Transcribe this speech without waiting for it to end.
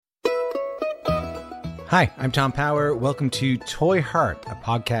Hi, I'm Tom Power. Welcome to Toy Heart, a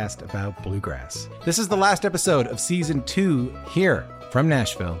podcast about bluegrass. This is the last episode of Season 2. Here from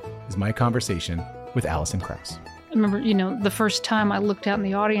Nashville is my conversation with Alison Krauss. I remember, the first time I looked out in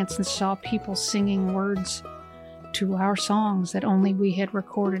the audience and saw people singing words to our songs that only we had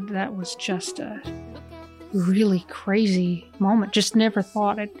recorded. That was just a really crazy moment. Just never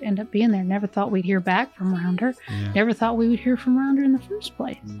thought it'd end up being there. Never thought we'd hear back from Rounder. Yeah. Never thought we would hear from Rounder in the first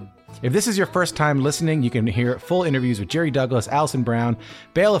place. If this is your first time listening, you can hear full interviews with Jerry Douglas, Alison Brown,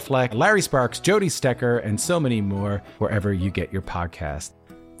 Bela Fleck, Larry Sparks, Jody Stecker, and so many more wherever you get your podcast.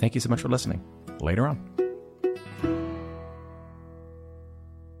 Thank you so much for listening. Later on.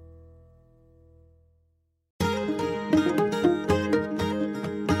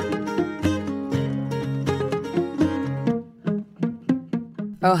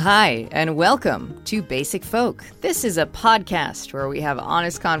 Oh, hi, and welcome to Basic Folk. This is a podcast where we have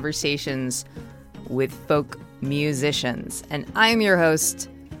honest conversations with folk musicians. And I'm your host.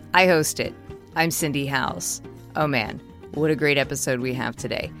 I host it. I'm Cindy House. Oh man, what a great episode we have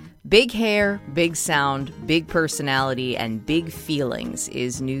today. Big hair, big sound, big personality, and big feelings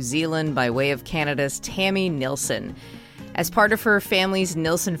is New Zealand by way of Canada's Tammy Nilsson. As part of her family's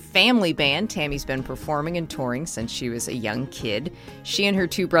Nilsson family band, Tammy's been performing and touring since she was a young kid. She and her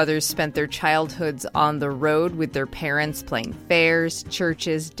two brothers spent their childhoods on the road with their parents, playing fairs,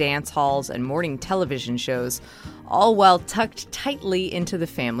 churches, dance halls, and morning television shows, all while tucked tightly into the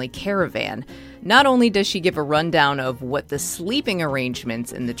family caravan. Not only does she give a rundown of what the sleeping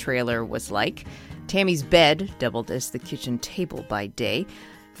arrangements in the trailer was like, Tammy's bed doubled as the kitchen table by day.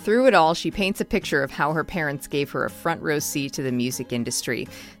 Through it all, she paints a picture of how her parents gave her a front row seat to the music industry.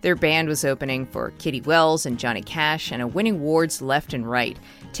 Their band was opening for Kitty Wells and Johnny Cash and winning awards left and right.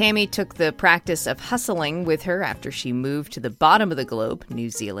 Tammy took the practice of hustling with her after she moved to the bottom of the globe, New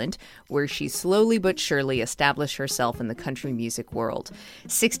Zealand, where she slowly but surely established herself in the country music world.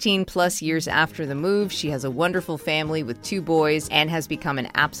 16 plus years after the move, she has a wonderful family with 2 boys and has become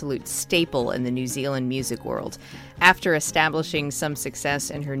an absolute staple in the New Zealand music world. After establishing some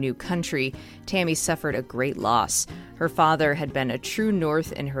success in her new country, Tammy suffered a great loss. Her father had been a true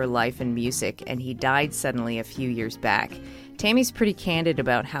north in her life and music, and he died suddenly a few years back. Tammy's pretty candid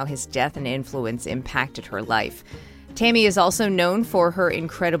about how his death and influence impacted her life. Tammy is also known for her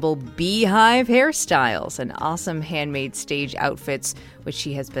incredible beehive hairstyles and awesome handmade stage outfits, which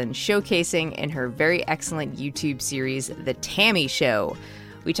she has been showcasing in her very excellent YouTube series, The Tammy Show.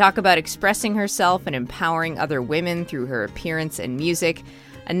 We talk about expressing herself and empowering other women through her appearance and music.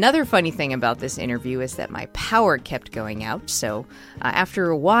 Another funny thing about this interview is that my power kept going out, so after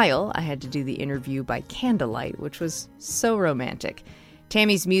a while, I had to do the interview by candlelight, which was so romantic.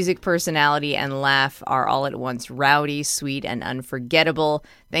 Tammy's music personality and laugh are all at once rowdy, sweet, and unforgettable.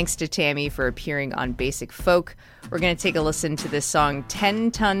 Thanks to Tammy for appearing on Basic Folk. We're going to take a listen to this song,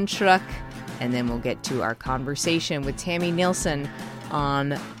 10-Ton Truck, and then we'll get to our conversation with Tammy Nilsson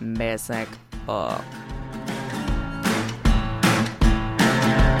on Basic Folk.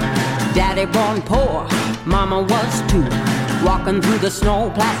 Daddy born poor, mama was too. Walking through the snow,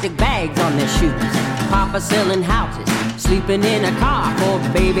 plastic bags on their shoes. Papa selling houses, sleeping in a car.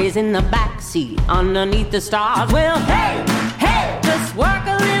 4 babies in the back seat, underneath the stars. Well, hey, hey, just work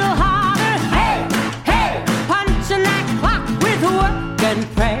a little harder. Hey, hey, punching that clock with work and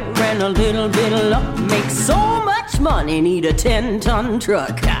prayer and a little bit of luck. Make so much money, need a 10-ton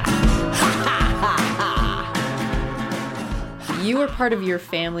truck. You were part of your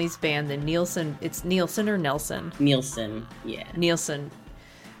family's band, the Nilsson. It's Nilsson or Nelson? Nilsson, yeah. Nilsson.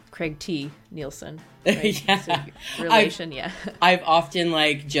 Craig T. Nilsson. Right? Yeah. So, relation, yeah. I've often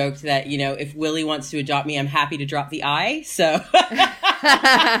joked that, if Willie wants to adopt me, I'm happy to drop the I, so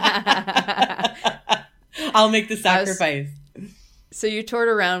I'll make the sacrifice. So you toured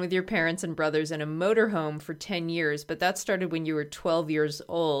around with your parents and brothers in a motorhome for 10 years, but that started when you were 12 years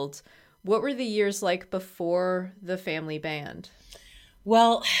old. What were the years like before the family band?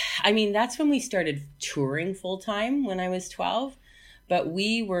 Well, that's when we started touring full time when I was 12, but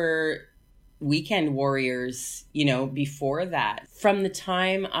we were weekend warriors, before that. From the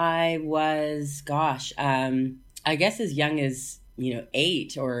time I was, I guess as young as,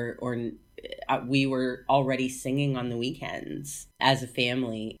 8 or we were already singing on the weekends as a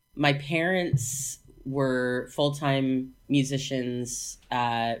family. My parents were full-time musicians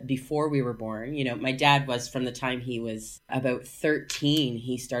before we were born. My dad was, from the time he was about 13,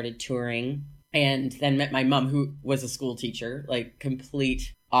 he started touring, and then met my mom, who was a school teacher,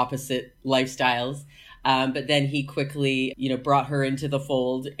 complete opposite lifestyles. But then he quickly, brought her into the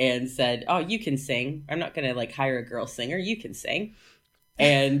fold and said, "Oh, you can sing. I'm not going to hire a girl singer. You can sing."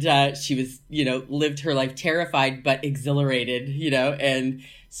 And she was, lived her life terrified but exhilarated, and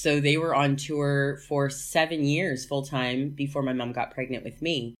so they were on tour for 7 years full time before my mom got pregnant with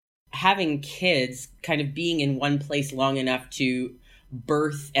me. Having kids, kind of being in one place long enough to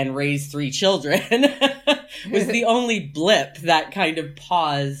birth and raise 3 children was the only blip that kind of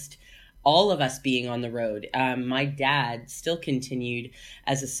paused all of us being on the road. My dad still continued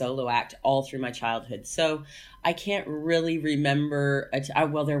as a solo act all through my childhood. So I can't really remember,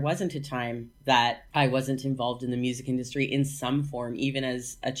 well, there wasn't a time that I wasn't involved in the music industry in some form, even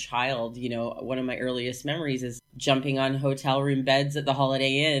as a child. One of my earliest memories is jumping on hotel room beds at the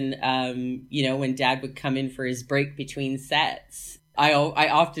Holiday Inn, when Dad would come in for his break between sets. I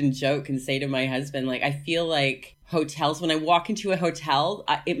often joke and say to my husband, like, I feel like hotels, when I walk into a hotel,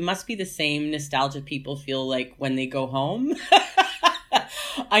 it must be the same nostalgia people feel like when they go home.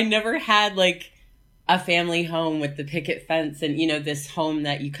 I never had like a family home with the picket fence and, this home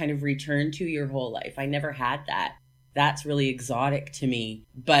that you kind of return to your whole life. I never had that. That's really exotic to me.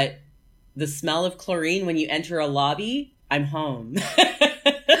 But the smell of chlorine when you enter a lobby, I'm home.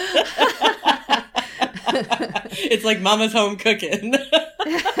 It's like mama's home cooking.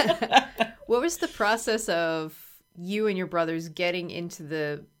 What was the process of you and your brothers getting into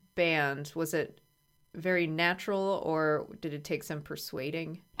the band? Was it very natural, or did it take some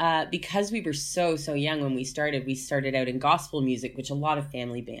persuading? Because we were so young when we started out in gospel music, which a lot of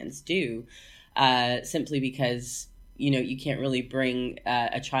family bands do, simply because, you can't really bring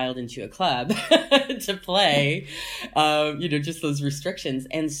a child into a club to play, just those restrictions.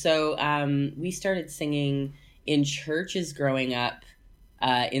 And so we started singing in churches growing up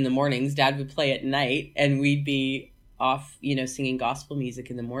in the mornings. Dad would play at night and we'd be off, singing gospel music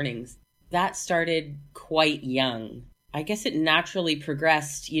in the mornings. That started quite young. I guess it naturally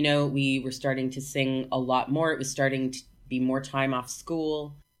progressed. We were starting to sing a lot more. It was starting to be more time off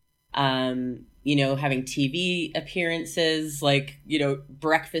school. Having TV appearances, like,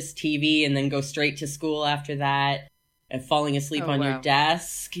 breakfast TV and then go straight to school after that and falling asleep on your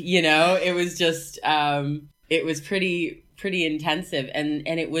desk. It was just, it was pretty intensive. And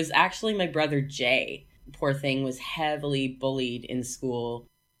it was actually my brother Jay, poor thing, was heavily bullied in school.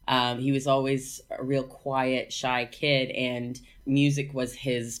 He was always a real quiet, shy kid, and music was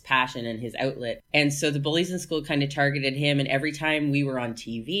his passion and his outlet. And so the bullies in school kind of targeted him. And every time we were on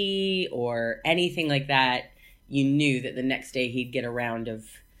TV or anything like that, you knew that the next day he'd get a round of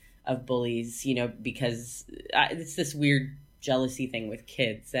bullies, because it's this weird jealousy thing with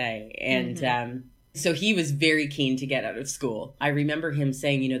kids, eh? And so he was very keen to get out of school. I remember him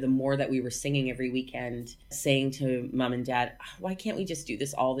saying, the more that we were singing every weekend, saying to mom and dad, why can't we just do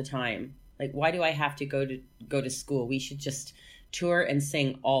this all the time? Like, why do I have to go to school? We should just tour and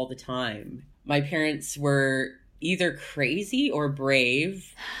sing all the time. My parents were either crazy or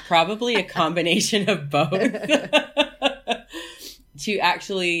brave, probably a combination of both, to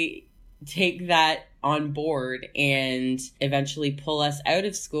actually take that on board and eventually pull us out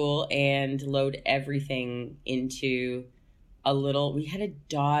of school and load everything into we had a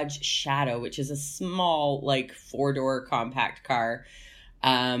Dodge Shadow, which is a small, like 4-door compact car.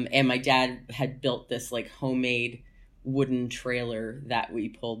 And my dad had built this like homemade wooden trailer that we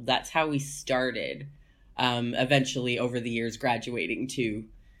pulled. That's how we started. Eventually over the years graduating to,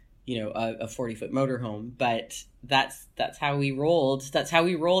 a 40-foot motorhome, but that's how we rolled. That's how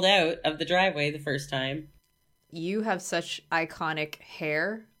we rolled out of the driveway the first time. You have such iconic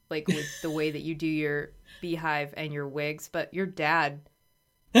hair, like with the way that you do your beehive and your wigs, but your dad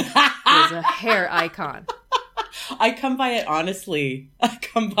is a hair icon. I come by it honestly. Like,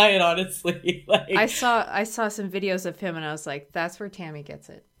 I saw some videos of him and I was like, that's where Tammy gets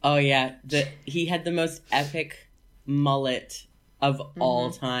it. Oh yeah. He had the most epic mullet of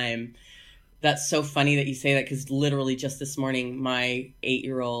all time. That's so funny that you say that, because literally just this morning, my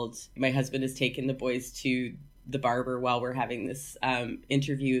 8-year-old, my husband has taken the boys to the barber while we're having this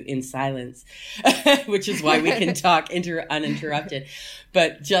interview in silence, which is why we can talk uninterrupted.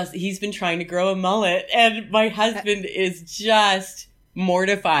 But he's been trying to grow a mullet, and my husband is just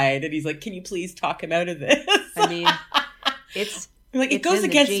mortified. And he's like, can you please talk him out of this? I mean, it goes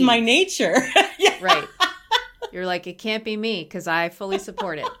against my nature. Yeah. Right. You're like, it can't be me because I fully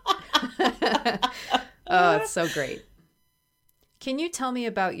support it. Oh, it's so great. Can you tell me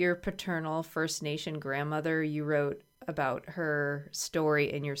about your paternal First Nation grandmother? You wrote about her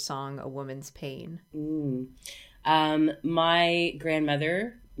story in your song, A Woman's Pain. My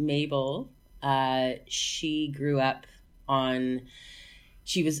grandmother, Mabel, she grew up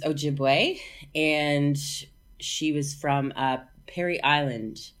she was Ojibwe, and she was from Perry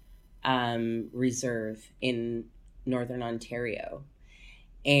Island Reserve in Northern Ontario.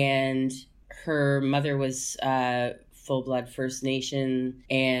 And her mother was full-blood First Nation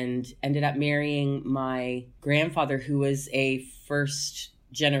and ended up marrying my grandfather, who was a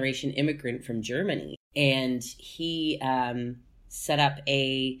first-generation immigrant from Germany. And he set up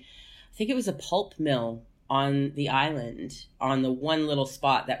I think it was a pulp mill on the island, on the one little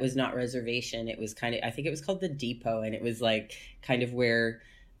spot that was not reservation. It was I think it was called the Depot, and it was like kind of where,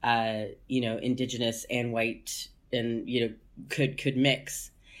 Indigenous and white and, could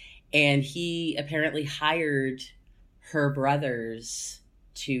mix. And he apparently hired her brothers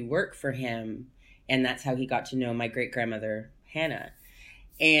to work for him. And that's how he got to know my great grandmother, Hannah.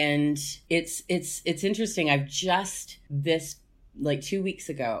 And it's interesting. I've just 2 weeks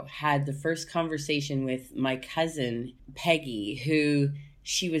ago had the first conversation with my cousin, Peggy, who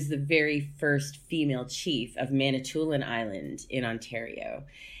she was the very first female chief of Manitoulin Island in Ontario.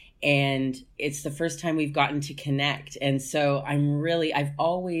 And it's the first time we've gotten to connect. And so I've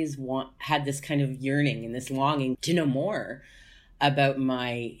always had this kind of yearning and this longing to know more about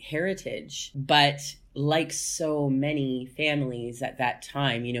my heritage. But like so many families at that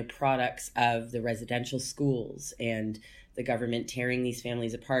time, products of the residential schools and the government tearing these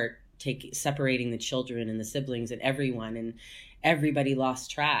families apart, separating the children and the siblings and everyone, and everybody lost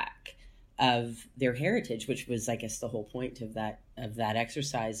track of their heritage, which was, I guess, the whole point of that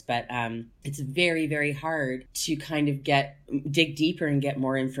exercise. But it's very, very hard to kind of dig deeper and get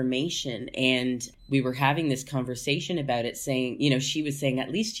more information. And we were having this conversation about it, saying, she was saying,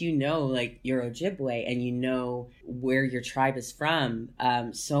 at least you're Ojibwe and you know where your tribe is from.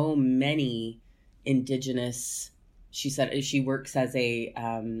 So many Indigenous. She said she works as a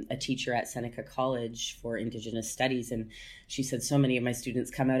teacher at Seneca College for Indigenous Studies. And she said so many of my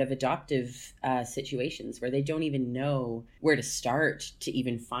students come out of adoptive situations where they don't even know where to start to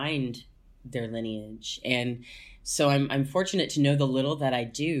even find their lineage. And so I'm fortunate to know the little that I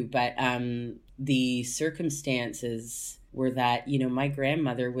do. But the circumstances were that, my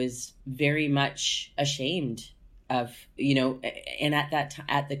grandmother was very much ashamed of, and at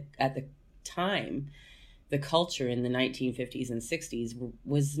the time, the culture in the 1950s and 60s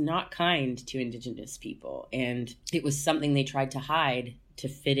was not kind to Indigenous people. And it was something they tried to hide to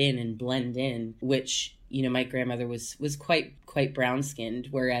fit in and blend in, which, my grandmother was quite brown-skinned,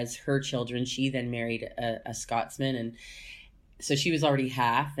 whereas her children, she then married a Scotsman. And so she was already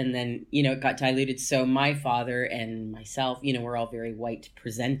half, and then, it got diluted. So my father and myself, we're all very white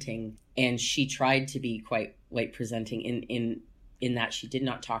presenting. And she tried to be quite white presenting in that she did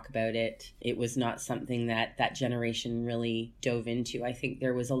not talk about it. It was not something that generation really dove into. I think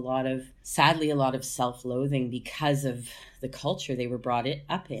there was sadly a lot of self-loathing because of the culture they were brought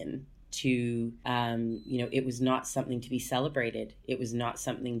up in. It was not something to be celebrated. It was not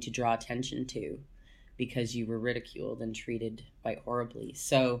something to draw attention to because you were ridiculed and treated quite horribly.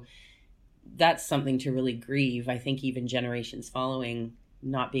 So that's something to really grieve. I think even generations following,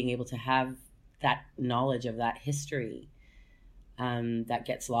 not being able to have that knowledge of that history. That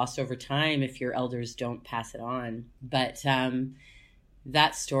gets lost over time if your elders don't pass it on. But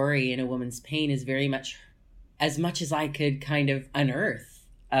that story, In a Woman's Pain, is very much as I could kind of unearth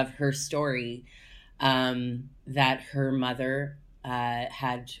of her story, that her mother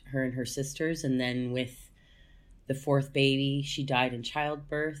had her and her sisters, and then with the fourth baby, she died in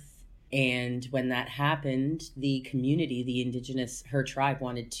childbirth. And when that happened, the community, the Indigenous, her tribe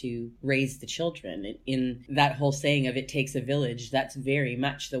wanted to raise the children. In that whole saying of it takes a village, that's very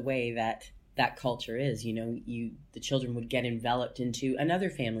much the way that culture is. The children would get enveloped into another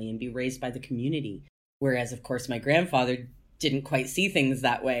family and be raised by the community. Whereas, of course, my grandfather didn't quite see things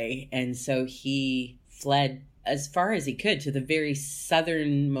that way. And so he fled as far as he could to the very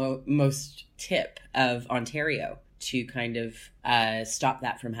southernmost tip of Ontario to kind of stop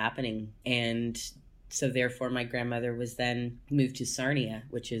that from happening. And so therefore my grandmother was then moved to Sarnia,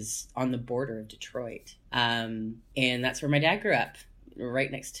 which is on the border of Detroit. And that's where my dad grew up,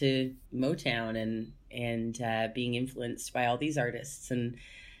 right next to Motown, and being influenced by all these artists, and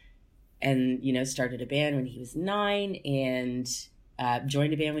started a band when he was 9, and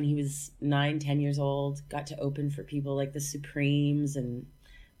joined a band when he was 9-10 years old, got to open for people like the Supremes, and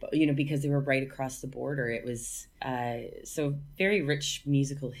because they were right across the border. It was so very rich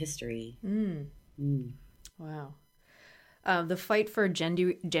musical history. Wow. The fight for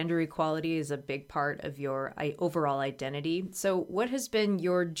gender equality is a big part of your overall identity. So what has been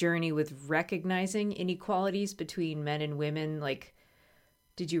your journey with recognizing inequalities between men and women? Like,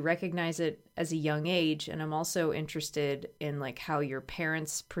 did you recognize it as a young age? And I'm also interested in how your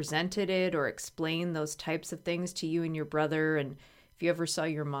parents presented it or explained those types of things to you and your brother, and if you ever saw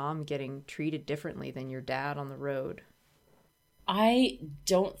your mom getting treated differently than your dad on the road. I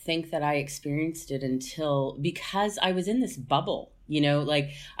don't think that I experienced it because I was in this bubble,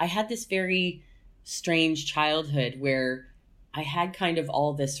 like I had this very strange childhood where I had kind of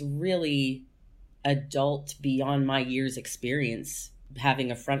all this really adult, beyond my years experience,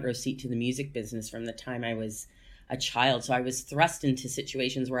 having a front row seat to the music business from the time I was a child. So I was thrust into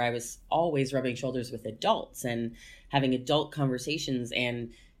situations where I was always rubbing shoulders with adults and having adult conversations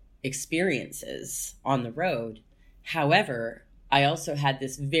and experiences on the road. However, I also had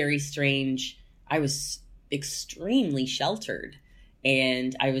this very strange, I was extremely sheltered,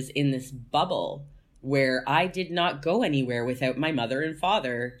 and I was in this bubble where I did not go anywhere without my mother and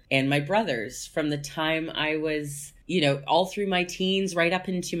father and my brothers from the time I was, all through my teens, right up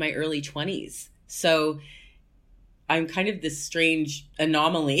into my early 20s. So I'm kind of this strange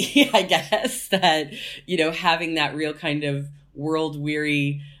anomaly, I guess, that, having that real kind of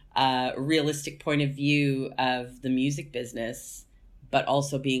world-weary, realistic point of view of the music business, but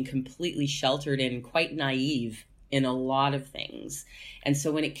also being completely sheltered and quite naive in a lot of things. And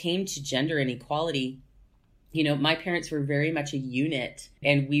so when it came to gender inequality, my parents were very much a unit,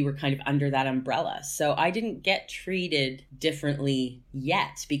 and we were kind of under that umbrella. So I didn't get treated differently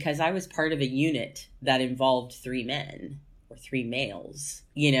yet because I was part of a unit that involved 3 men or 3 males,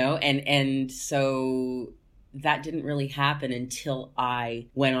 and so that didn't really happen until I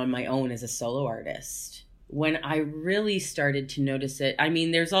went on my own as a solo artist. When I really started to notice it,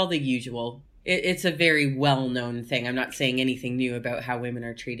 there's all the usual. It's a very well-known thing. I'm not saying anything new about how women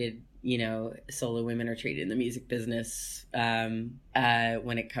are treated, solo women are treated in the music business when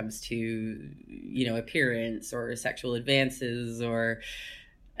it comes to, appearance or sexual advances or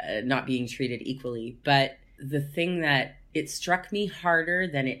not being treated equally. But the thing that it struck me harder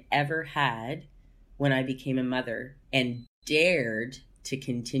than it ever had when I became a mother and dared to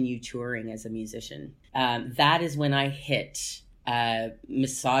continue touring as a musician. That is when I hit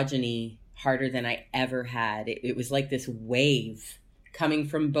misogyny harder than I ever had. It was like this wave coming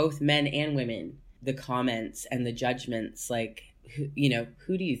from both men and women. The comments and the judgments, like,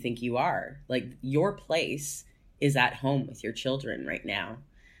 who do you think you are? Like, your place is at home with your children right now.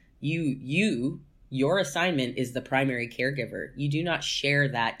 Your assignment is the primary caregiver. You do not share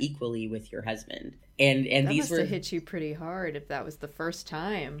that equally with your husband. And that these must have hit you pretty hard if that was the first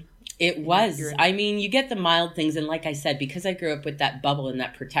time. It was. You get the mild things. And like I said, because I grew up with that bubble and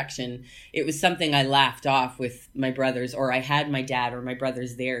that protection, it was something I laughed off with my brothers, or I had my dad or my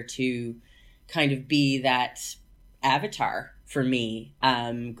brothers there to kind of be that avatar for me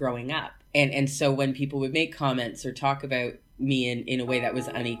growing up. And so when people would make comments or talk about me in a way that was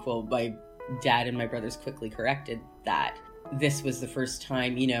unequal, my dad and my brothers quickly corrected that. This was the first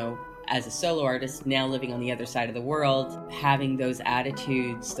time, as a solo artist, now living on the other side of the world, having those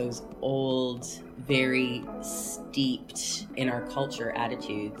attitudes, those old, very steeped in our culture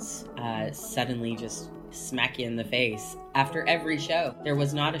attitudes, suddenly just smack you in the face. After every show, there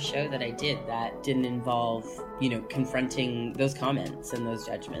was not a show that I did that didn't involve, confronting those comments and those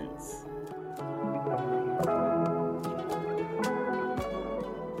judgments.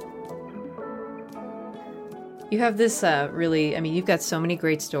 You have this you've got so many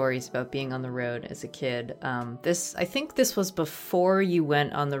great stories about being on the road as a kid. I think this was before you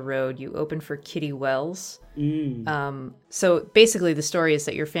went on the road. You opened for Kitty Wells. So basically the story is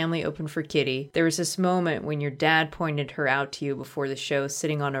that your family opened for Kitty. There was this moment when your dad pointed her out to you before the show,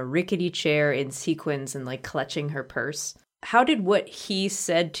 sitting on a rickety chair in sequins and clutching her purse. How did what he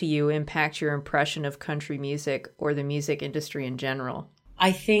said to you impact your impression of country music or the music industry in general?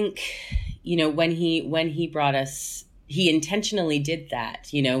 I think, when he brought us, he intentionally did that.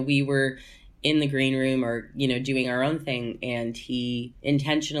 We were in the green room or, doing our own thing. And he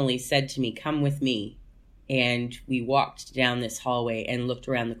intentionally said to me, "Come with me." And we walked down this hallway and looked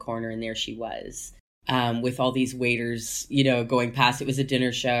around the corner, and there she was, with all these waiters, going past. It was a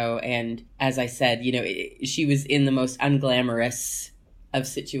dinner show. And as I said, she was in the most unglamorous of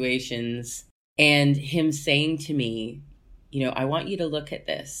situations. And him saying to me, "I want you to look at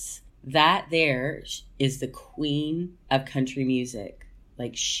this. That there is the queen of country music.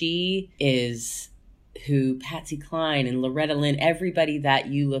 Like, she is who Patsy Cline and Loretta Lynn, everybody that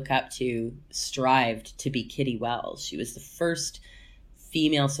you look up to, strived to be Kitty Wells. She was the first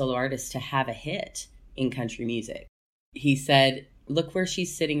female solo artist to have a hit in country music." He said, "Look where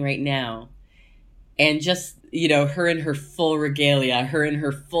she's sitting right now." And just, her in her full regalia, her in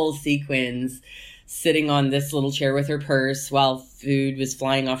her full sequins, sitting on this little chair with her purse while food was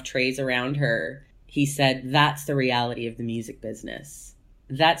flying off trays around her. He said, that's the reality of the music business.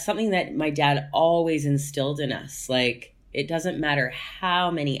 That's something that my dad always instilled in us. Like, it doesn't matter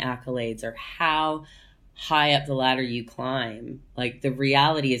how many accolades or how high up the ladder you climb. Like, the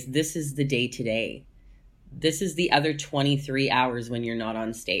reality is this is the day to day. This is the other 23 hours when you're not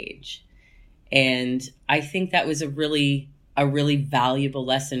on stage. And I think that was a really valuable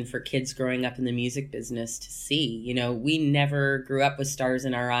lesson for kids growing up in the music business to see. You know, we never grew up with stars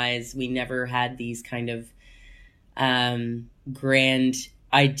in our eyes. We never had these kind of grand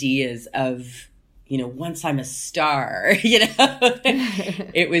ideas of, you know, once I'm a star, you know.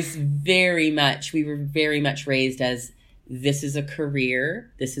 It was we were very much raised as, this is a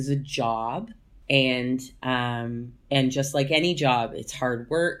career, this is a job. And just like any job, it's hard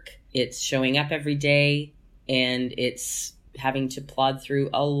work, it's showing up every day, and it's having to plod through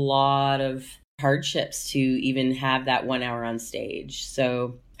a lot of hardships to even have that 1 hour on stage.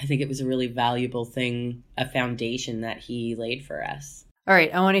 So I think it was a really valuable thing, a foundation that he laid for us. All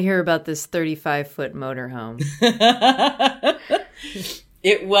right, I want to hear about this 35-foot motorhome.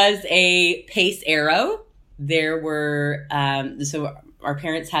 It was a Pace Aero. There were, so our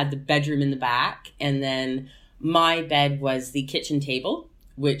parents had the bedroom in the back, and then my bed was the kitchen table,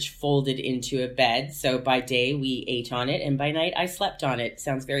 which folded into a bed. So by day we ate on it, and by night I slept on it.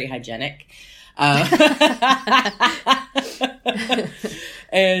 Sounds very hygienic.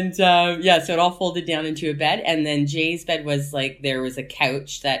 And so it all folded down into a bed. And then Jay's bed was like, there was a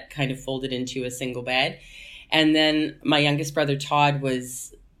couch that kind of folded into a single bed. And then my youngest brother, Todd,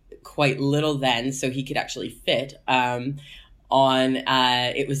 was quite little then, so he could actually fit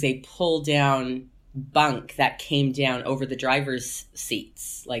it was a pull down bunk that came down over the driver's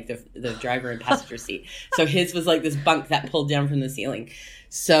seats, like the driver and passenger seat. So his was like this bunk that pulled down from the ceiling.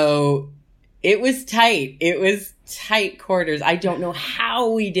 So it was tight. It was tight quarters. I don't know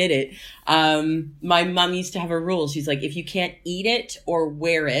how we did it. My mom used to have a rule. She's like, if you can't eat it or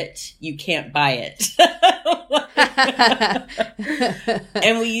wear it, you can't buy it.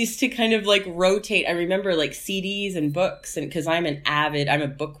 And we used to kind of like rotate. I remember like CDs and books, and because I'm a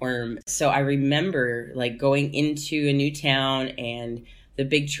bookworm. So I remember like going into a new town, and the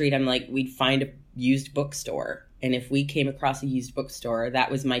big treat, I'm like, we'd find a used bookstore. And if we came across a used bookstore, that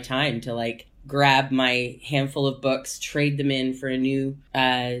was my time to like grab my handful of books, trade them in for a new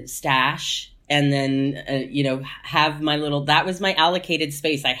stash, and then, have my little, that was my allocated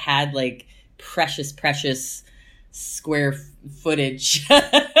space. I had like precious square footage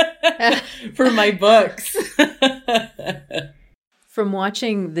for my books. From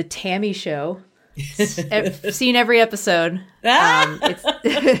watching the Tammy Show, I've seen every episode.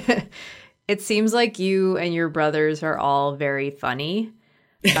 It seems like you and your brothers are all very funny.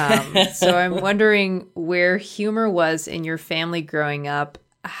 So I'm wondering where humor was in your family growing up.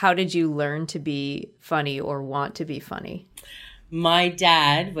 How did you learn to be funny or want to be funny? My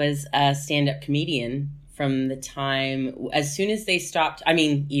dad was a stand-up comedian from the time, as soon as they stopped, I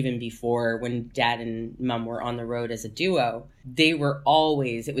mean, even before, when dad and mom were on the road as a duo, it was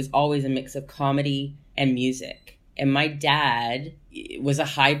always a mix of comedy and music. And my dad was a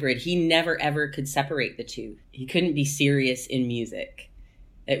hybrid. He never, ever could separate the two. He couldn't be serious in music.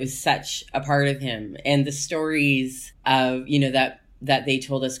 It was such a part of him. And the stories of, that they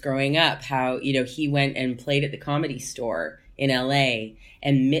told us growing up, how, he went and played at the Comedy Store in LA,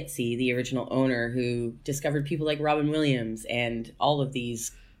 and Mitzi, the original owner, who discovered people like Robin Williams and all of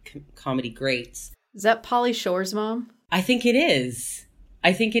these comedy greats. Is that Pauly Shore's mom? I think it is.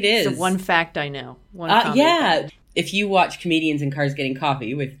 It's one fact I know. Yeah. Fact. If you watch Comedians in Cars Getting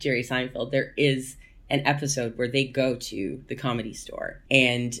Coffee with Jerry Seinfeld, there is an episode where they go to the Comedy Store.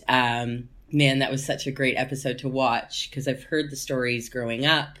 And man, that was such a great episode to watch, because I've heard the stories growing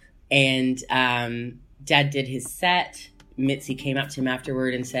up. And Dad did his set. Mitzi came up to him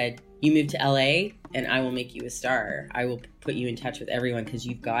afterward and said, "You move to LA and I will make you a star. I will put you in touch with everyone because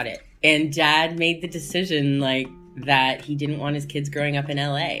you've got it." And Dad made the decision that he didn't want his kids growing up in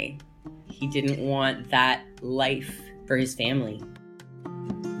LA. He didn't want that life for his family.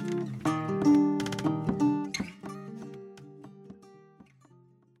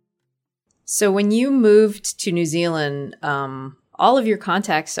 So when you moved to New Zealand, all of your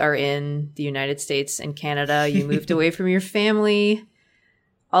contacts are in the United States and Canada. You moved away from your family.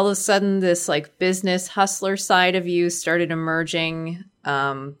 All of a sudden, this business hustler side of you started emerging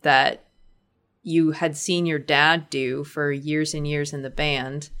that you had seen your dad do for years and years in the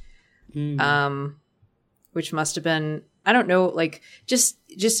band, which must have been, I don't know, just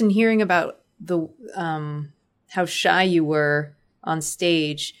in hearing about the how shy you were on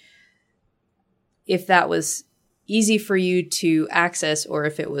stage, if that was easy for you to access or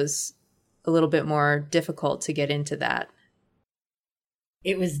if it was a little bit more difficult to get into that.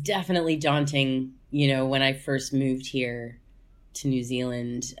 It was definitely daunting, when I first moved here to New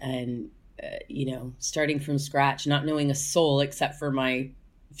Zealand, and starting from scratch, not knowing a soul except for my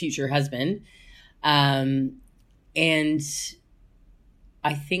future husband. And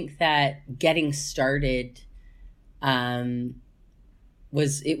I think that getting started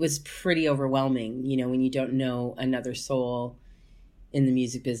was pretty overwhelming, when you don't know another soul in the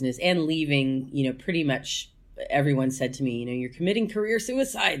music business, and leaving, pretty much everyone said to me, you're committing career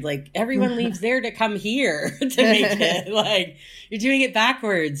suicide. Like, everyone leaves there to come here to make it. Like, you're doing it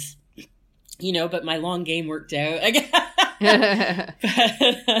backwards, but my long game worked out. A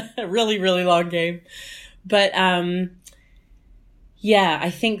really, really long game. But, yeah, I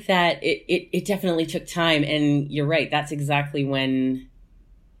think that it definitely took time. And you're right. That's exactly when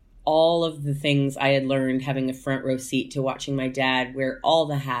all of the things I had learned, having a front row seat to watching my dad wear all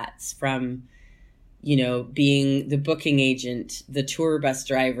the hats, from, being the booking agent, the tour bus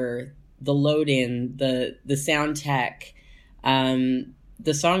driver, the load in, the sound tech, the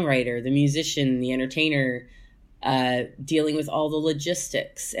songwriter, the musician, the entertainer, dealing with all the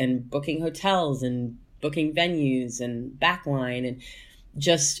logistics and booking hotels and booking venues and backline, and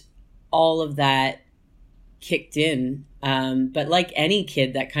just all of that kicked in. But like any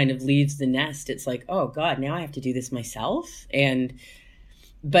kid that kind of leaves the nest, it's like, oh God, now I have to do this myself.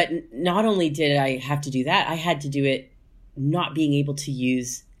 But not only did I have to do that, I had to do it not being able to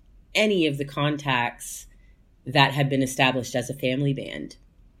use any of the contacts that had been established as a family band.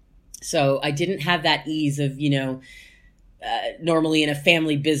 So I didn't have that ease of, normally in a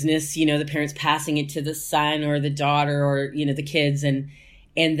family business, the parents passing it to the son or the daughter or, the kids, and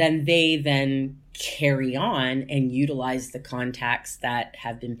then they carry on and utilize the contacts that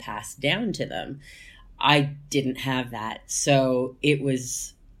have been passed down to them. I didn't have that. So it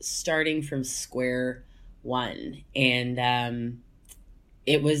was starting from square one. And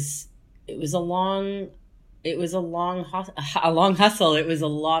it was a long hustle. It was a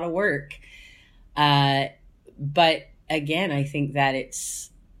lot of work. But again, I think that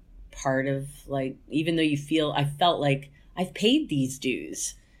it's part of, like, even though I felt like I've paid these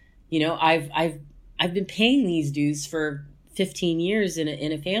dues, I've been paying these dues for 15 years in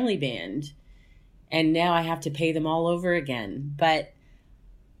a family band, and now I have to pay them all over again. But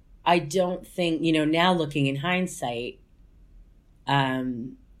I don't think, now looking in hindsight,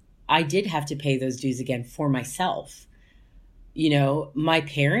 I did have to pay those dues again for myself. My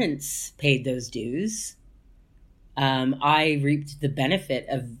parents paid those dues. I reaped the benefit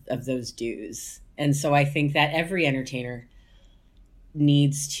of those dues. And so I think that every entertainer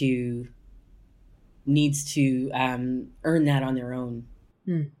needs to earn that on their own.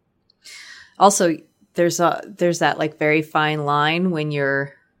 Also, there's that like very fine line when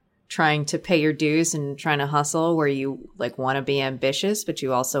you're trying to pay your dues and trying to hustle, where you like want to be ambitious, but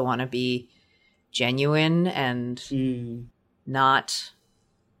you also want to be genuine and not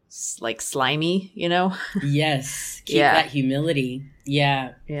like slimy, Yes. Keep that humility.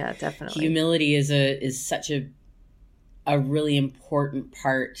 Yeah. Yeah, definitely. Humility is such a really important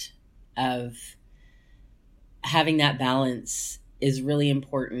part of having that balance, is really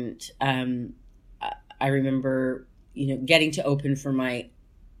important. I remember, getting to open for my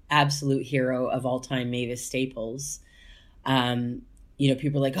absolute hero of all time, Mavis Staples.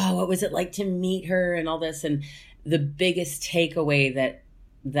 People are like, oh, what was it like to meet her and all this? And the biggest takeaway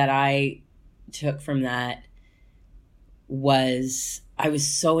that I took from that was I was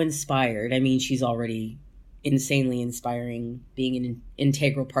so inspired. I mean, she's already insanely inspiring, being an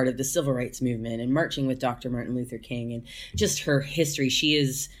integral part of the civil rights movement and marching with Dr. Martin Luther King, and just her history. She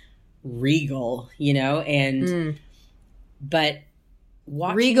is regal, but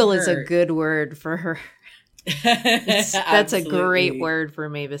regal is a good word for her. That's a great word for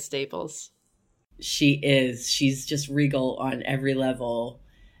Mavis Staples. She is. She's just regal on every level.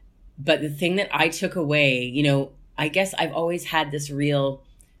 But the thing that I took away, I guess I've always had this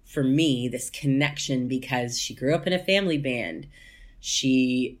for me, this connection, because she grew up in a family band.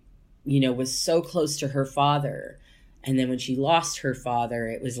 She, was so close to her father. And then when she lost her father,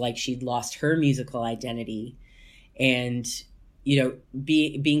 it was like she'd lost her musical identity. And,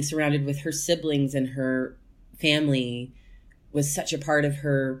 being surrounded with her siblings and her family was such a part of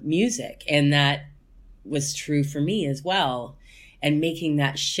her music. And that was true for me as well. And making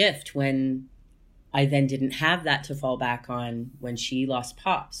that shift when I then didn't have that to fall back on, when she lost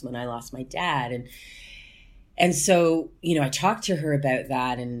Pops, when I lost my dad. And so, I talked to her about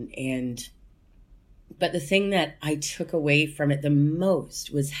that, but the thing that I took away from it the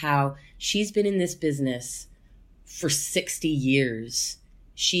most was how she's been in this business for 60 years.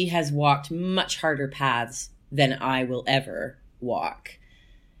 She has walked much harder paths than I will ever walk.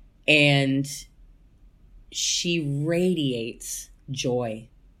 And she radiates joy.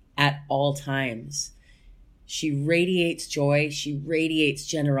 at all times. She radiates joy. She radiates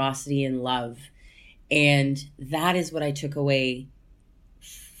generosity and love. And that is what I took away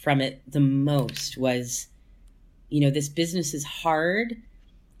from it the most was, this business is hard.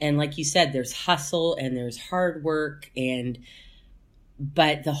 And like you said, there's hustle and there's hard work.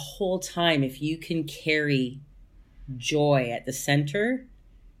 But the whole time, if you can carry joy at the center,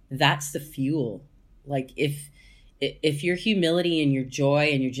 that's the fuel. Like if your humility and your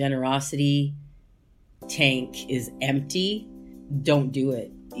joy and your generosity tank is empty, don't do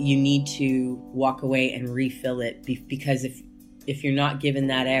it. You need to walk away and refill it because if you're not giving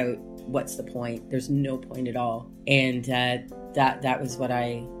that out, what's the point? There's no point at all. And that was what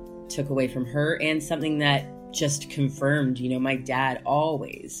I took away from her, and something that just confirmed, my dad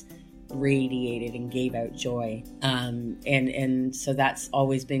always radiated and gave out joy. And so that's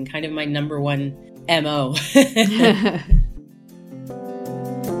always been kind of my number one MO.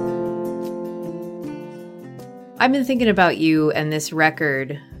 I've been thinking about you and this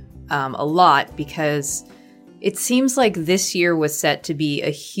record a lot because it seems like this year was set to be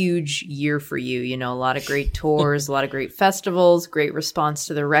a huge year for you. A lot of great tours, a lot of great festivals, great response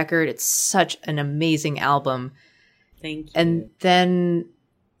to the record. It's such an amazing album. Thank you. And then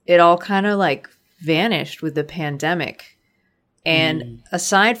it all kind of like vanished with the pandemic. And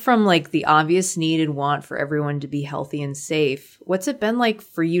aside from like the obvious need and want for everyone to be healthy and safe, what's it been like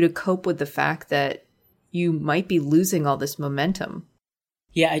for you to cope with the fact that you might be losing all this momentum?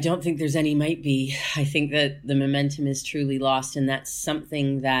 Yeah, I don't think there's any might be. I think that the momentum is truly lost, and that's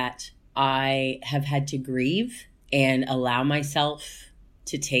something that I have had to grieve and allow myself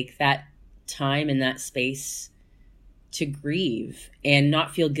to take that time and that space to grieve and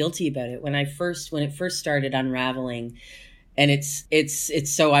not feel guilty about it. When it first started unraveling, and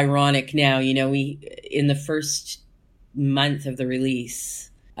it's so ironic now, we in the first month of the release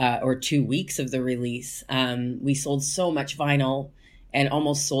or 2 weeks of the release, we sold so much vinyl and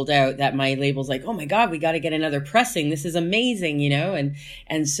almost sold out that my label's like, oh my God, we got to get another pressing. This is amazing,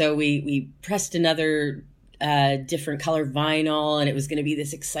 and so we pressed another different color vinyl, and it was going to be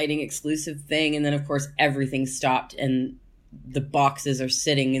this exciting exclusive thing. And then of course everything stopped and the boxes are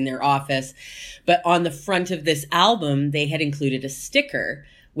sitting in their office. But on the front of this album, they had included a sticker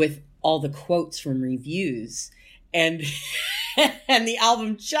with all the quotes from reviews. And and the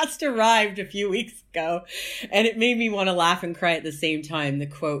album just arrived a few weeks ago, and it made me want to laugh and cry at the same time. The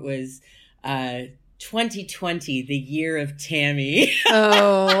quote was, 2020, the year of Tammy.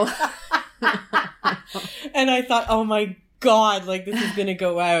 Oh. And I thought, oh my God, like this is going to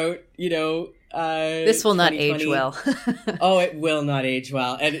go out, this will not age well. Oh, it will not age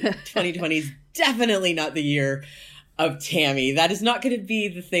well. And 2020 is definitely not the year of Tammy. That is not going to be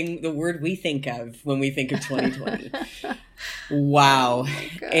the word we think of when we think of 2020. Wow.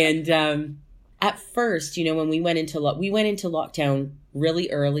 Oh, and at first, when we went into lockdown really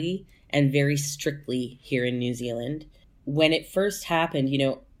early and very strictly here in New Zealand. When it first happened,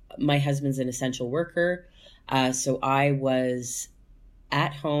 my husband's an essential worker. So I was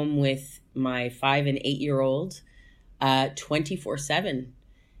at home with my 5 and 8-year-old 24/7.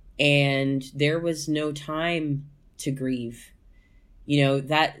 And there was no time to grieve.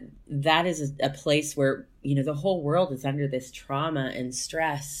 That is a place where, the whole world is under this trauma and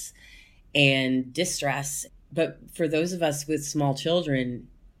stress and distress. But for those of us with small children,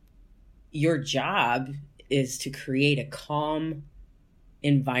 your job is to create a calm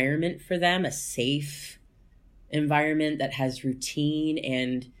environment for them, a safe environment that has routine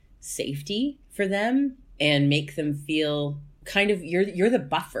and safety for them, and make them feel kind of, you're the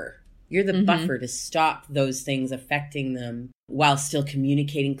buffer. You're the buffer to stop those things affecting them while still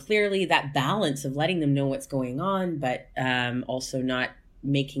communicating clearly, that balance of letting them know what's going on, but also not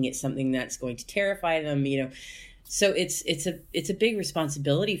making it something that's going to terrify them, So it's a big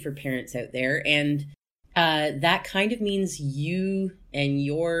responsibility for parents out there. And that kind of means you and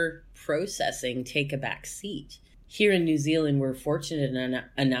your processing take a back seat. Here in New Zealand, we're fortunate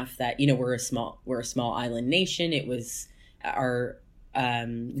enough that, we're a small island nation. It was our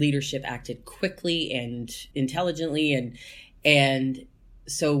leadership acted quickly and intelligently, and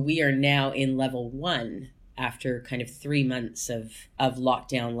so we are now in level 1 after kind of 3 months of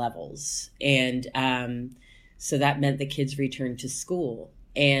lockdown levels, and so that meant the kids returned to school.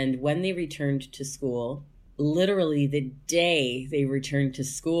 And when they returned to school, literally the day they returned to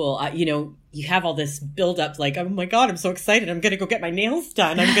school, you have all this buildup, like, oh my God, I'm so excited. I'm going to go get my nails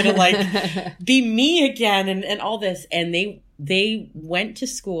done. I'm going to be me again and all this. And they went to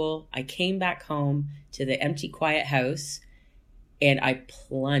school. I came back home to the empty, quiet house, and I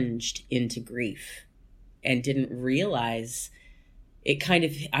plunged into grief and didn't realize it kind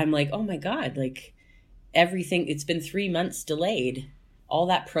of, I'm like, oh my God, like everything, it's been 3 months delayed. All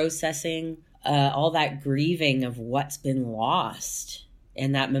that processing, all that grieving of what's been lost,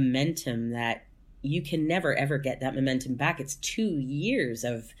 and that momentum that you can never, ever get that momentum back. It's 2 years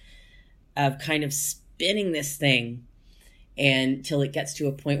of kind of spinning this thing, and till it gets to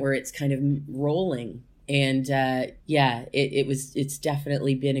a point where it's kind of rolling. And it's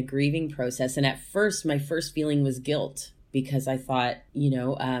definitely been a grieving process. And at first, my first feeling was guilt, because I thought,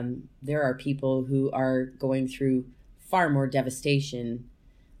 there are people who are going through far more devastation,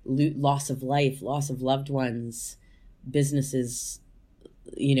 loss of life, loss of loved ones, businesses,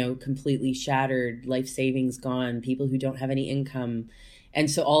 completely shattered, life savings gone, people who don't have any income.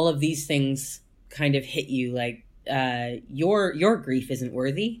 And so all of these things kind of hit you like, your grief isn't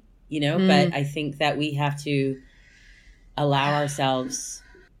worthy, but I think that we have to allow ourselves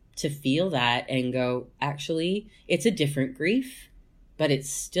to feel that and go, actually, it's a different grief, but it's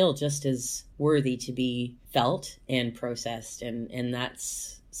still just as worthy to be felt and processed. And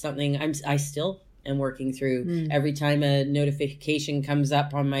that's something I still am working through. Every time a notification comes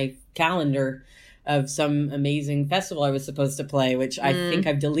up on my calendar of some amazing festival I was supposed to play, which I think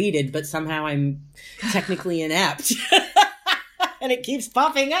I've deleted, but somehow I'm technically inept. And it keeps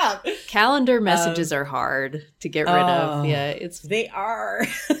popping up. Calendar messages are hard to get rid of. Yeah, they are.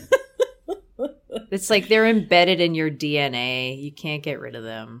 It's like they're embedded in your DNA. You can't get rid of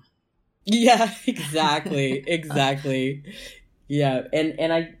them. Yeah, exactly. Exactly. Yeah.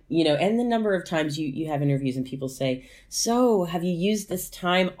 And I, and the number of times you have interviews and people say, so have you used this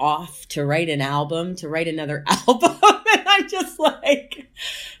time off to write an album, to write another album? And I'm just like,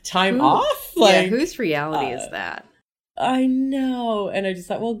 time off? Like, whose reality is that? I know. And I just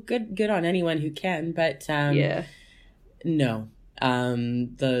thought, well, good on anyone who can. But no.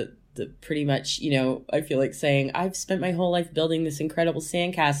 The pretty much, I feel like saying, I've spent my whole life building this incredible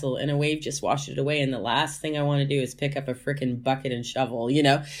sandcastle and a wave just washed it away. And the last thing I want to do is pick up a freaking bucket and shovel,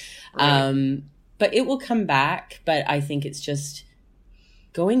 Right. But it will come back. But I think it's just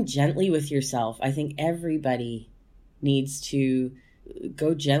going gently with yourself. I think everybody needs to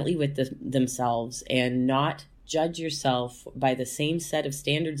go gently with themselves and not judge yourself by the same set of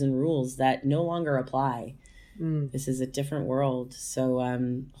standards and rules that no longer apply. This is a different world. So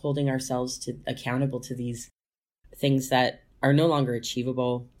holding ourselves accountable to these things that are no longer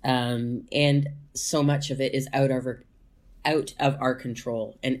achievable. And so much of it is out of our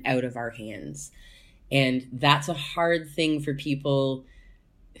control and out of our hands. And that's a hard thing for people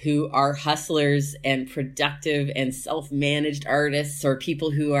who are hustlers and productive and self-managed artists, or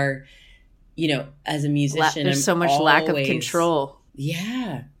people who are, as a musician. There's so much lack of control.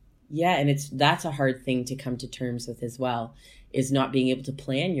 Yeah. Yeah, and that's a hard thing to come to terms with as well, is not being able to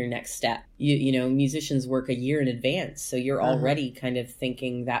plan your next step. Musicians work a year in advance, so you're already kind of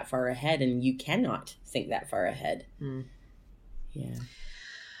thinking that far ahead, and you cannot think that far ahead. Yeah.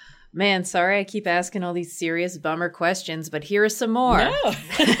 Man, sorry I keep asking all these serious bummer questions, but here are some more. No.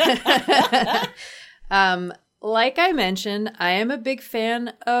 Like I mentioned, I am a big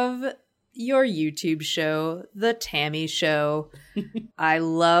fan of your YouTube show, The Tammy Show. I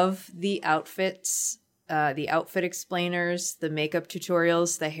love the outfits, the outfit explainers, the makeup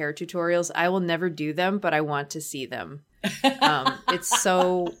tutorials, the hair tutorials. I will never do them, but I want to see them.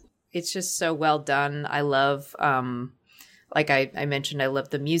 It's just so well done. I love, like I mentioned, I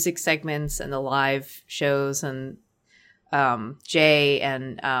love the music segments and the live shows, and Jay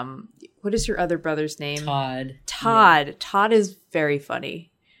and what is your other brother's name? Todd. Yeah. Todd is very funny.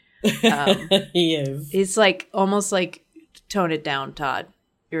 He is. It's like almost like tone it down, Todd.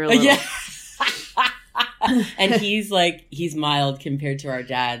 You're a little. Yeah. And he's mild compared to our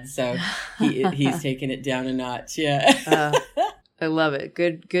dad, so he's taken it down a notch. Yeah. I love it.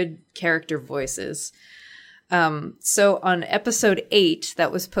 Good character voices. So on episode 8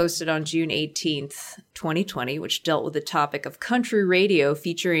 that was posted on June 18th, 2020, which dealt with the topic of country radio,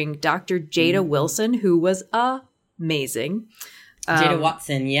 featuring Dr. Jada Wilson, who was amazing. Jada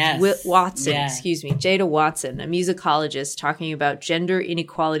Watson, yes. Excuse me. Jada Watson, a musicologist, talking about gender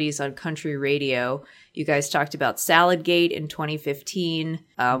inequalities on country radio. You guys talked about Saladgate in 2015,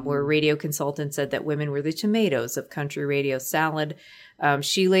 where radio consultant said that women were the tomatoes of country radio salad.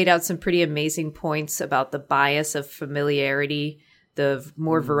 She laid out some pretty amazing points about the bias of familiarity. The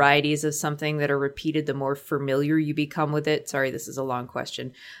more varieties of something that are repeated, the more familiar you become with it. Sorry, this is a long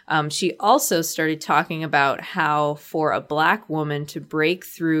question. She also started talking about how for a Black woman to break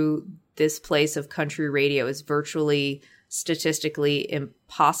through this place of country radio is virtually statistically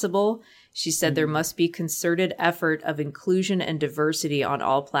impossible. She said there must be concerted effort of inclusion and diversity on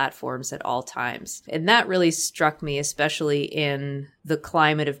all platforms at all times. And that really struck me, especially in the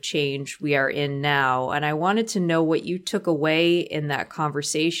climate of change we are in now. And I wanted to know what you took away in that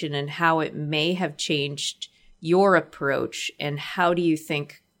conversation and how it may have changed your approach, and how do you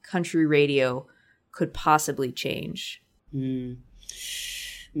think country radio could possibly change? Man,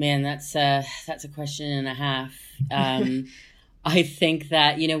 that's a question and a half. I think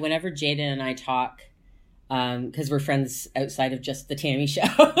that, whenever Jada and I talk, because we're friends outside of just the Tammy show,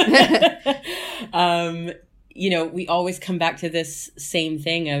 we always come back to this same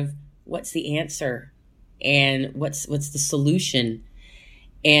thing of what's the answer and what's the solution.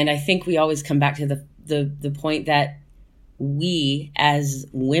 And I think we always come back to the point that we as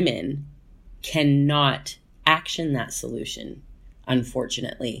women cannot action that solution,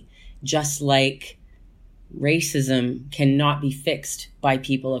 unfortunately, just like racism cannot be fixed by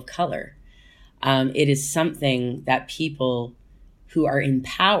people of color. It is something that people who are in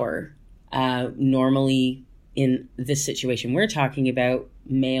power, normally in this situation we're talking about,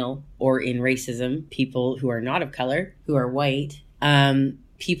 male, or in racism, people who are not of color, who are white,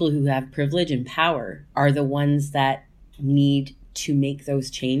 people who have privilege and power are the ones that need to make those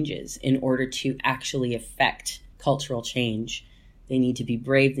changes in order to actually affect cultural change. They need to be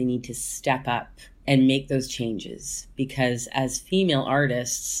brave. They need to step up and make those changes, because as female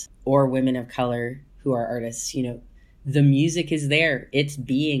artists or women of color who are artists, the music is there. It's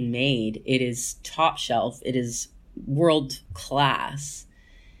being made. It is top shelf. It is world class.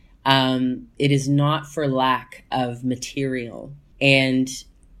 It is not for lack of material. And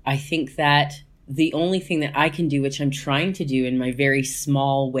I think that the only thing that I can do, which I'm trying to do in my very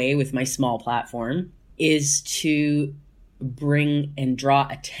small way with my small platform, is to bring and draw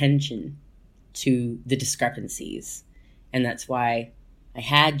attention to the discrepancies. And that's why I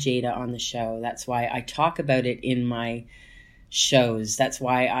had Jada on the show. That's why I talk about it in my shows. That's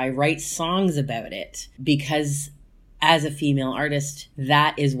why I write songs about it, because as a female artist,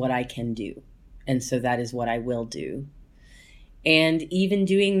 that is what I can do. And so that is what I will do. And even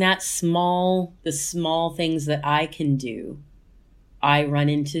doing the small things that I can do, I run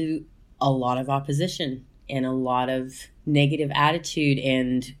into a lot of opposition and a lot of negative attitude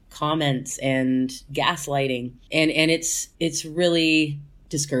and comments and gaslighting. And it's really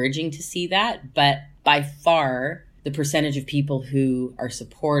discouraging to see that. But by far, the percentage of people who are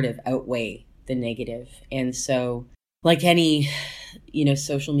supportive outweigh the negative. And so like any,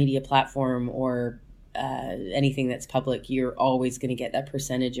 social media platform or anything that's public, you're always going to get that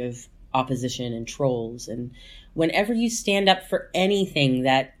percentage of opposition and trolls. And whenever you stand up for anything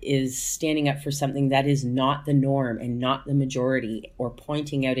that is standing up for something that is not the norm and not the majority, or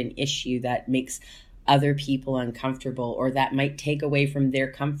pointing out an issue that makes other people uncomfortable or that might take away from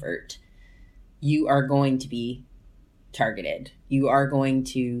their comfort, you are going to be targeted. You are going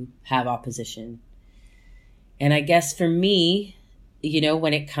to have opposition. And I guess for me,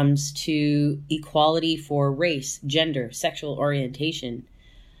 when it comes to equality for race, gender, sexual orientation,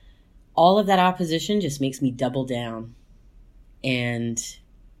 all of that opposition just makes me double down. And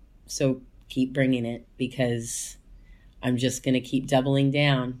so keep bringing it, because I'm just going to keep doubling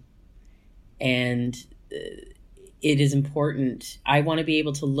down. And it is important. I want to be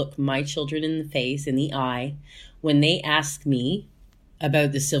able to look my children in the face, in the eye, when they ask me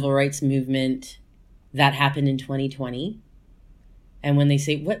about the civil rights movement that happened in 2020. And when they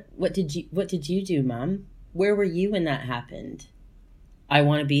say, what did you do, Mom? Where were you when that happened? I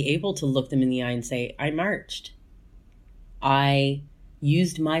want to be able to look them in the eye and say, I marched. I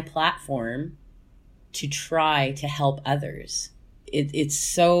used my platform to try to help others. It's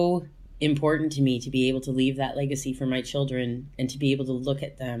so important to me to be able to leave that legacy for my children, and to be able to look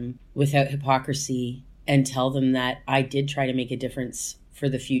at them without hypocrisy and tell them that I did try to make a difference for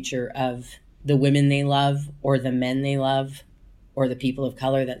the future of the women they love, or the men they love, or the people of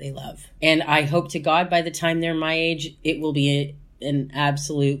color that they love. And I hope to God by the time they're my age, it will be an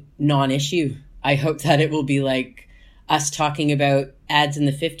absolute non-issue. I hope that it will be like us talking about ads in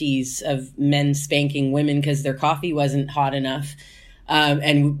the 50s of men spanking women because their coffee wasn't hot enough.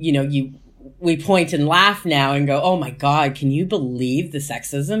 We point and laugh now and go, oh my God, can you believe the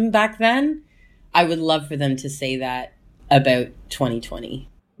sexism back then? I would love for them to say that about 2020.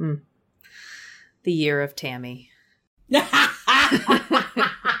 The year of Tammy.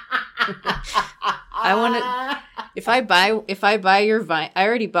 I want to. If I buy your vinyl, I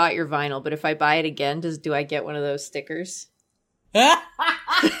already bought your vinyl, but if I buy it again, do I get one of those stickers?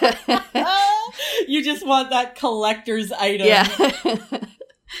 You just want that collector's item. Yeah.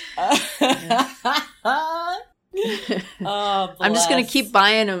 Oh, I'm just going to bless. keep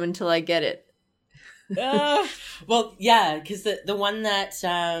buying them until I get it. Well, yeah, because the one that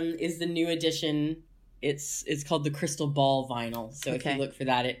is the new edition, it's called the Crystal Ball vinyl. So if Okay. you look for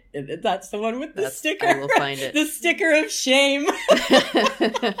that, that's the one with the sticker. I will find it. The sticker of shame.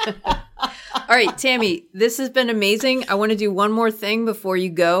 All right, Tammy, this has been amazing. I want to do one more thing before you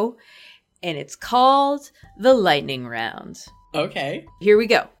go, and it's called the lightning round. Okay. Here we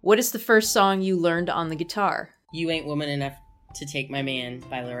go. What is the first song you learned on the guitar? You Ain't Woman Enough to Take My Man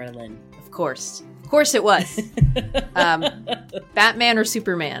by Loretta Lynn. Of course it was. Batman or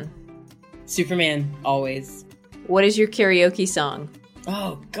Superman? Superman, always. What is your karaoke song?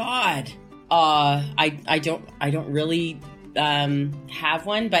 Oh God. I don't really have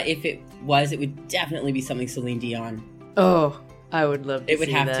one, but if it was, it would definitely be something Celine Dion. Oh, I would love to It would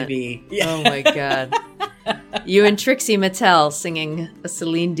see have that. to be. Oh my God. You and Trixie Mattel singing a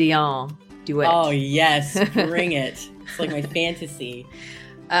Celine Dion duet. Oh yes, bring it. It's like my fantasy.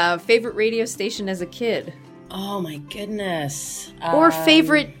 Favorite radio station as a kid? Oh my goodness. Or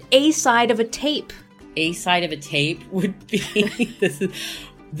favorite A-side of a tape? A-side of a tape would be this is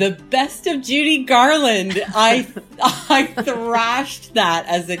the best of Judy Garland. I thrashed that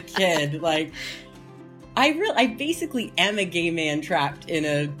as a kid. Like I basically am a gay man trapped in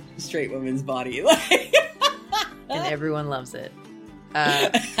a straight woman's body. Like And everyone loves it.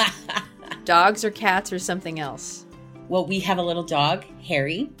 Dogs or cats or something else? Well, we have a little dog,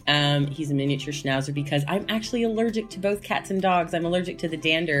 Harry. He's a miniature schnauzer because I'm actually allergic to both cats and dogs. I'm allergic to the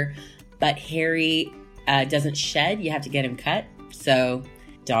dander, but Harry doesn't shed. You have to get him cut. So,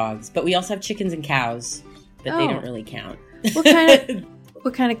 dogs. But we also have chickens and cows, but they don't really count.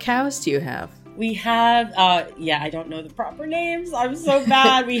 What kind of cows do you have? We have, I don't know the proper names. I'm so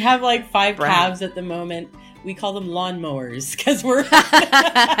bad. We have like 5 Brown. calves at the moment. We call them lawnmowers because we're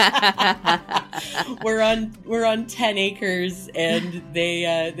we're on 10 acres and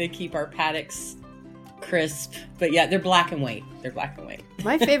they keep our paddocks crisp. But yeah, they're black and white. They're black and white.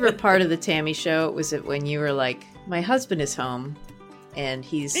 My favorite part of the Tammy show was it when you were like, my husband is home and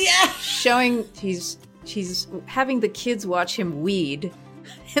he's he's having the kids watch him weed.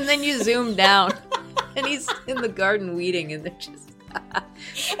 And then you zoom down and he's in the garden weeding and they're just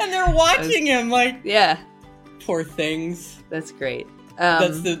And they're watching him like, yeah, poor things. that's great.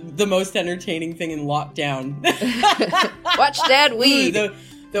 That's the most entertaining thing in lockdown. Watch Dad weed. Ooh,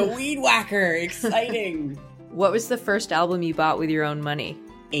 the weed whacker. Exciting. What was the first album you bought with your own money?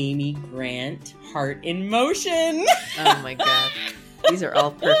 Amy Grant, Heart in Motion. Oh my God. These are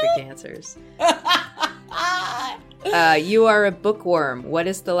all perfect answers. You are a bookworm. What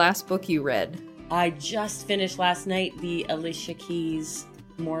is the last book you read? I just finished last night the Alicia Keys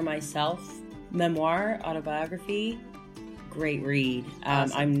More Myself memoir, autobiography. Great read.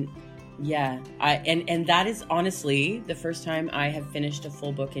 Awesome. And that is honestly the first time I have finished a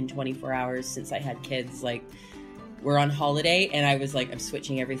full book in 24 hours since I had kids. Like, we're on holiday and I was like, I'm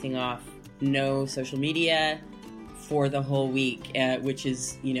switching everything off. No social media for the whole week, which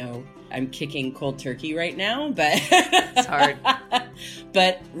is, I'm kicking cold turkey right now, but It's hard.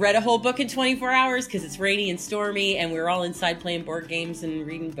 But read a whole book in 24 hours because it's rainy and stormy and we were all inside playing board games and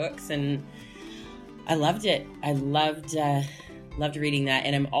reading books, and I loved it. I loved reading that.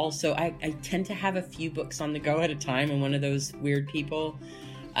 And I'm also, I tend to have a few books on the go at a time. I'm one of those weird people.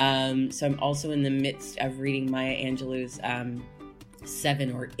 So I'm also in the midst of reading Maya Angelou's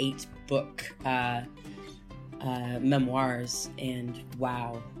 7 or 8 book memoirs, and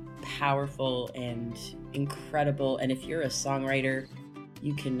wow, powerful and incredible. And if you're a songwriter,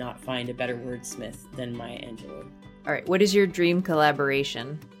 you cannot find a better wordsmith than Maya Angelou. All right. What is your dream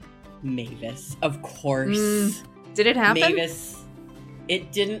collaboration? Mavis, of course. Did it happen? Mavis.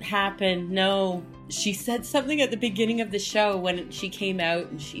 It didn't happen. No. She said something at the beginning of the show when she came out,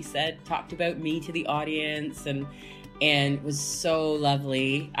 and she talked about me to the audience, and it was so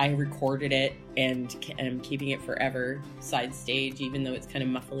lovely. I recorded it and I'm keeping it forever side stage, even though it's kind of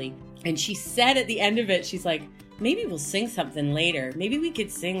muffly. And she said at the end of it, she's like, maybe we'll sing something later. Maybe we could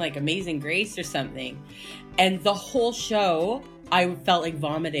sing like Amazing Grace or something. And the whole show, I felt like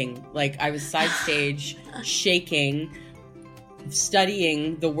vomiting. Like I was side stage shaking,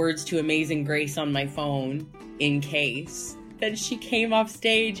 studying the words to Amazing Grace on my phone in case. Then she came off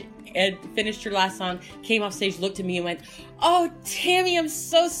stage and finished her last song, came off stage, looked at me and went, "Oh, Tammy, I'm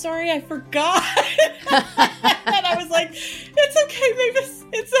so sorry, I forgot." And I was like, "It's okay, Mavis,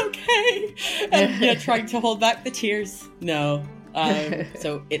 it's okay." And trying to hold back the tears. No.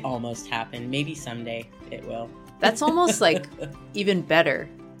 So it almost happened. Maybe someday it will. That's almost like even better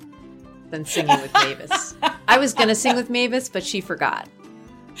than singing with Mavis. I was going to sing with Mavis, but she forgot.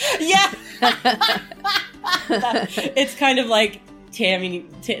 Yeah. It's kind of like Tammy,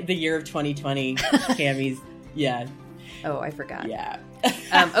 the year of 2020. Tammy's, yeah. Oh, I forgot. Yeah.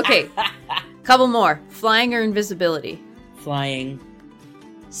 Okay, couple more. Flying or invisibility? Flying.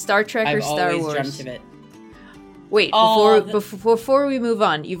 Star Trek or Star I've always Wars? dreamt of it. Wait, before we move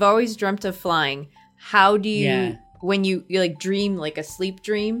on, you've always dreamt of flying. How do you, when you like dream, like a sleep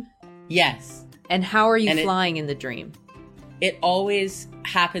dream? Yes. And how are you flying in the dream? It always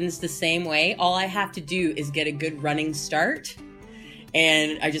happens the same way. All I have to do is get a good running start.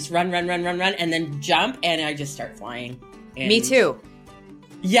 And I just run, and then jump, and I just start flying. And Me too.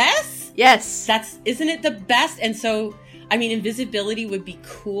 Yes? Yes. Isn't it the best? And so, I mean, invisibility would be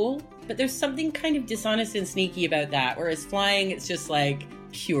cool, but there's something kind of dishonest and sneaky about that. Whereas flying, it's just like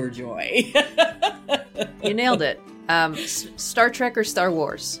pure joy. You nailed it. Star Trek or Star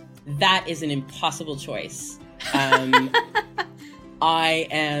Wars? That is an impossible choice. I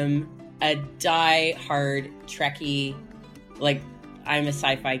am a die-hard Trekkie. Like, I'm a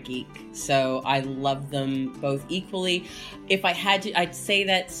sci-fi geek, so I love them both equally. If I had to, I'd say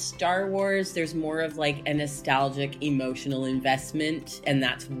that Star Wars, there's more of like a nostalgic, emotional investment, and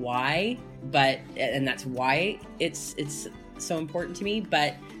that's why. And that's why it's so important to me.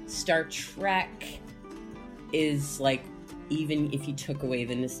 But Star Trek is like, even if you took away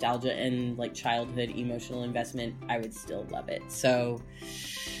the nostalgia and like childhood emotional investment, I would still love it. So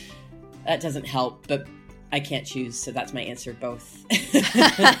that doesn't help, but I can't choose, so that's my answer, both.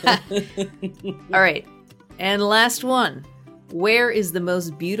 All right. And last one. Where is the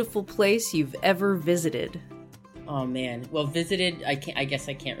most beautiful place you've ever visited? Oh, man. Well, visited, I guess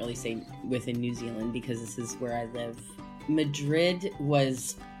I can't really say within New Zealand because this is where I live. Madrid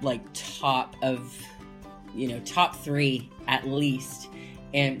was like top 3 at least.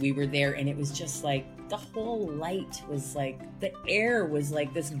 And we were there, and it was just like, the whole light was like, the air was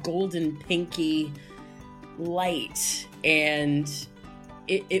like this golden pinky light, and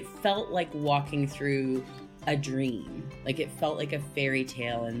it felt like walking through a dream. Like, it felt like a fairy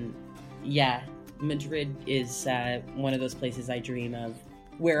tale. And yeah, Madrid is one of those places I dream of,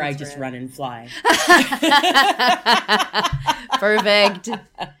 where That's I just run and fly. Perfect.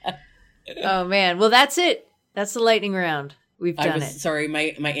 Oh man, well that's it. That's the lightning round. We've done it. Sorry,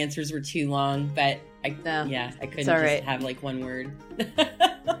 my answers were too long, but I couldn't just have like one word.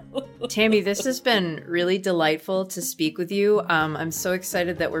 Tammy, this has been really delightful to speak with you. I'm so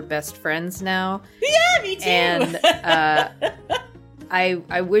excited that we're best friends now. Yeah, me too. And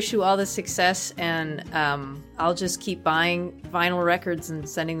I wish you all the success, and I'll just keep buying vinyl records and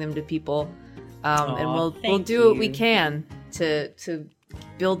sending them to people. And we'll do what we can to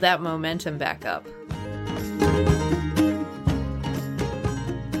build that momentum back up.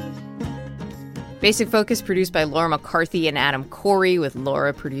 Basic Folk is produced by Laura McCarthy and Adam Corey, with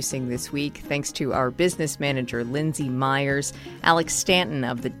Laura producing this week. Thanks to our business manager, Lindsay Myers. Alex Stanton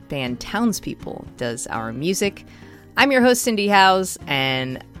of the band Townspeople does our music. I'm your host, Cindy Howes,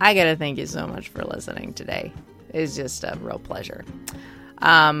 and I gotta thank you so much for listening today. It's just a real pleasure.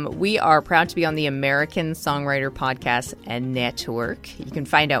 We are proud to be on the American Songwriter Podcast and Network. You can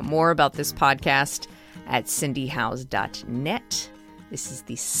find out more about this podcast at cindyhowes.net. This is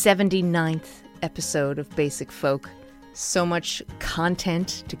the 79th episode of Basic Folk. So much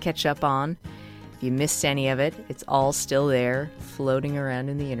content to catch up on. If you missed any of it, it's all still there, floating around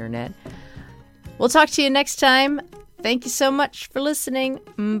in the internet. We'll talk to you next time. Thank you so much for listening.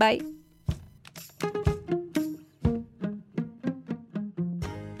 Bye.